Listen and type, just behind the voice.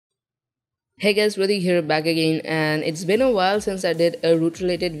Hey guys, Rudy here back again, and it's been a while since I did a root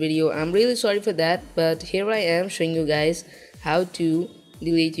related video. I'm really sorry for that, but here I am showing you guys how to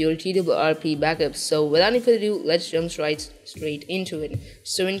delete your TWRP backups. So without any further ado, let's jump straight into it.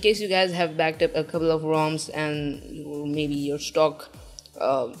 So in case you guys have backed up a couple of ROMs and maybe your stock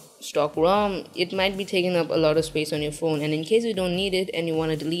ROM, it might be taking up a lot of space on your phone, and in case you don't need it and you want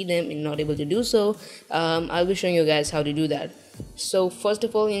to delete them and not able to do so, I'll be showing you guys how to do that. So first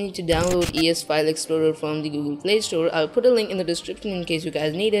of all, you need to download ES File Explorer from the Google Play Store. I'll put a link in the description in case you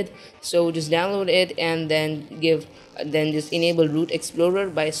guys need it. So just download it and then just enable Root Explorer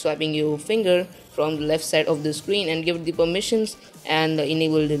by swiping your finger from the left side of the screen and give it the permissions and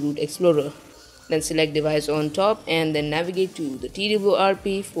enable the Root Explorer. Then select device on top and then navigate to the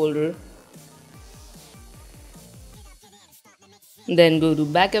TWRP folder. Then go to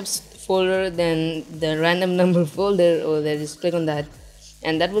backups folder, then the random number folder, or then just click on that,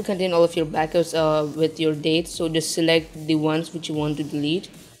 and that will contain all of your backups with your date. So just select the ones which you want to delete,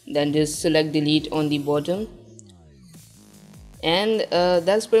 then just select delete on the bottom, and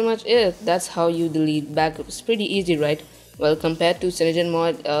that's pretty much it. That's how you delete backups. Pretty easy, right? Well, compared to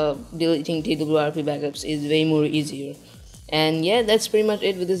CyanogenMod, deleting TWRP backups is way more easier. And yeah, that's pretty much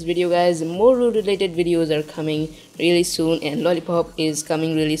it with this video, guys. More root related videos are coming really soon, and Lollipop is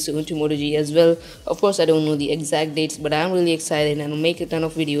coming really soon to Moto G as well. Of course, I don't know the exact dates, but I'm really excited and I'll make a ton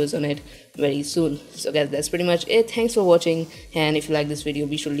of videos on it very soon. So guys, that's pretty much it. Thanks for watching, and if you like this video,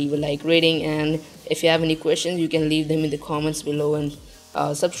 be sure to leave a like rating, and if you have any questions, you can leave them in the comments below, and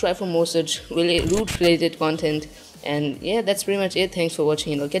subscribe for more such root related content. And yeah, that's pretty much it. Thanks for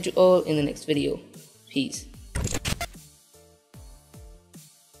watching, and I'll catch you all in the next video. Peace.